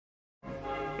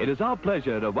it is our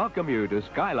pleasure to welcome you to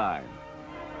Skyline.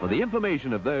 For the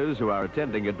information of those who are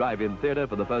attending a drive-in theater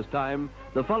for the first time,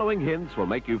 the following hints will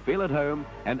make you feel at home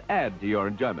and add to your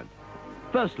enjoyment.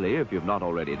 Firstly, if you've not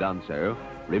already done so,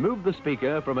 remove the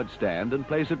speaker from its stand and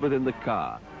place it within the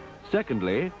car.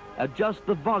 Secondly, adjust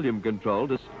the volume control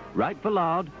to right for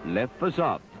loud, left for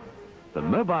soft. The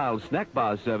mobile snack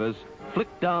bar service, flick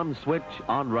down switch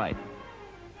on right.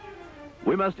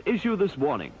 We must issue this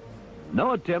warning.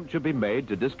 No attempt should be made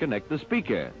to disconnect the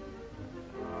speaker.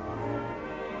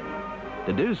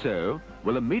 To do so,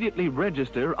 we'll immediately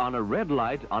register on a red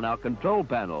light on our control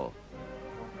panel.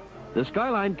 The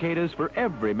Skyline caters for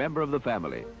every member of the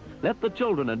family. Let the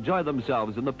children enjoy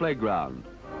themselves in the playground.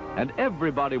 And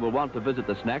everybody will want to visit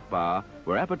the snack bar,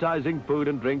 where appetizing food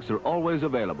and drinks are always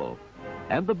available.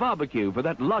 And the barbecue for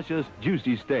that luscious,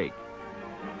 juicy steak.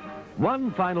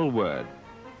 One final word.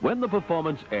 When the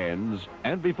performance ends,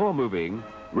 and before moving,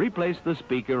 replace the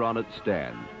speaker on its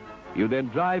stand. You then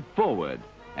drive forward,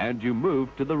 and you move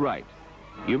to the right.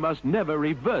 You must never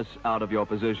reverse out of your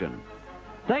position.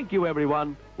 Thank you,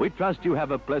 everyone. We trust you have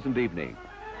a pleasant evening.